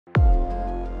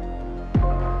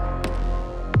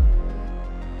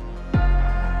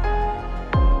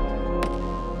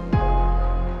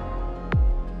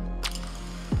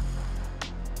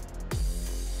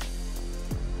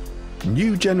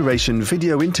New generation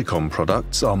video intercom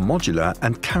products are modular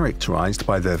and characterized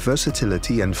by their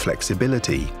versatility and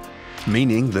flexibility,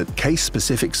 meaning that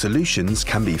case-specific solutions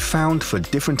can be found for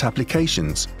different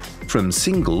applications, from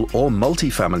single or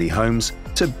multi-family homes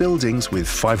to buildings with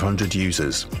 500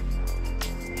 users.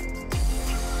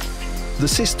 The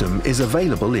system is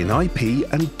available in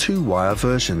IP and 2-wire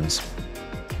versions.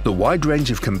 The wide range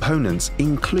of components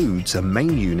includes a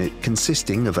main unit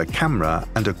consisting of a camera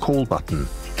and a call button,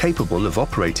 capable of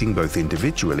operating both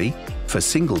individually for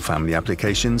single-family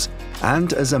applications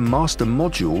and as a master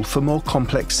module for more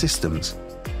complex systems.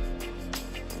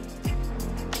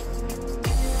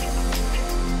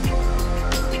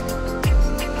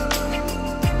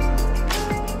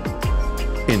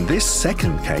 In this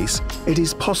second case, it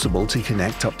is possible to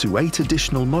connect up to 8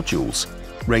 additional modules,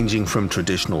 ranging from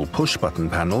traditional push-button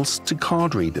panels to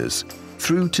card readers,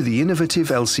 through to the innovative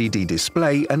LCD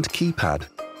display and keypad,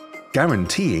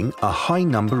 guaranteeing a high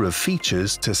number of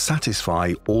features to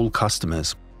satisfy all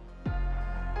customers.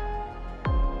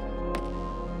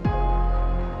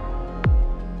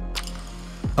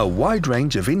 A wide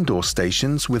range of indoor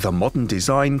stations with a modern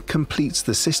design completes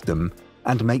the system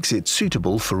and makes it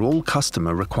suitable for all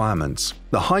customer requirements.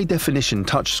 The high-definition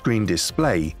touchscreen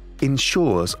display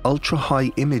ensures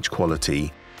ultra-high image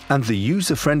quality, and the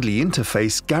user-friendly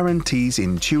interface guarantees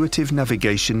intuitive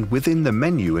navigation within the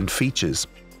menu and features.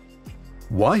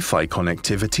 Wi-Fi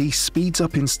connectivity speeds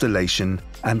up installation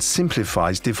and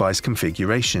simplifies device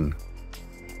configuration.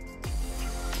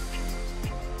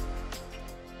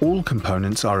 All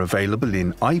components are available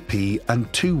in IP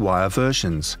and 2-wire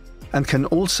versions, and can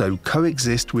also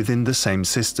coexist within the same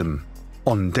system.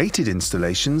 On dated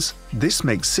installations, this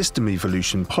makes system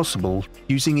evolution possible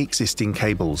using existing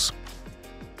cables.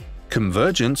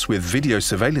 Convergence with video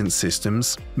surveillance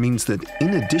systems means that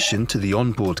in addition to the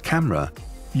onboard camera,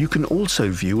 you can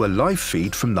also view a live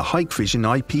feed from the Hikvision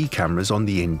IP cameras on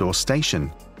the indoor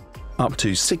station. Up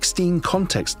to 16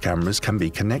 context cameras can be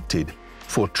connected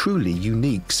for truly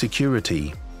unique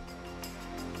security.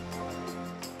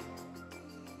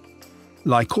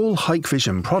 Like all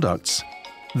Hikvision products,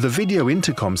 the video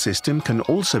intercom system can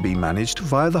also be managed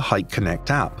via the HikConnect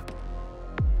app.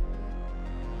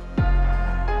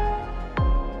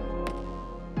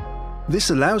 This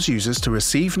allows users to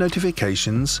receive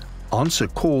notifications, answer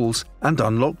calls, and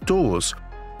unlock doors,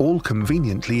 all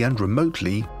conveniently and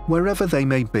remotely wherever they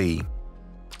may be.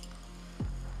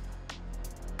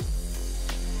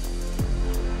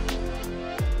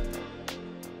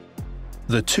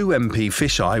 The 2MP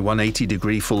fisheye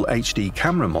 180-degree Full HD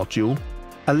camera module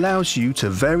allows you to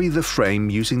vary the frame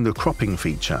using the cropping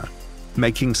feature,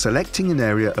 making selecting an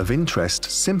area of interest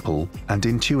simple and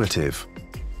intuitive.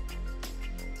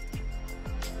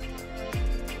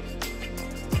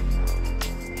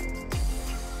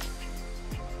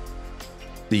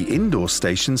 The indoor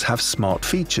stations have smart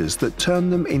features that turn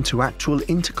them into actual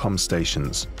intercom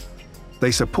stations.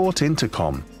 They support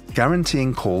Intercom,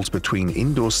 guaranteeing calls between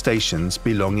indoor stations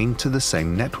belonging to the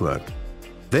same network,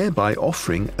 thereby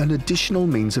offering an additional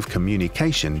means of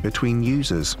communication between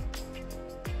users.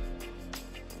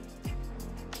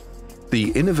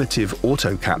 The innovative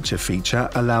auto capture feature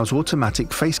allows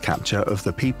automatic face capture of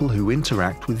the people who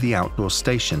interact with the outdoor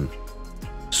station,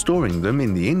 storing them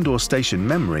in the indoor station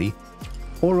memory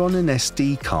or on an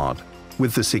SD card,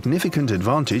 with the significant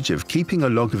advantage of keeping a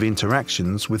log of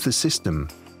interactions with the system.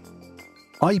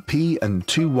 IP and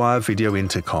 2-wire video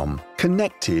intercom,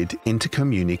 connected into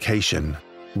communication.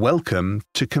 Welcome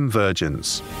to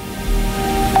Convergence.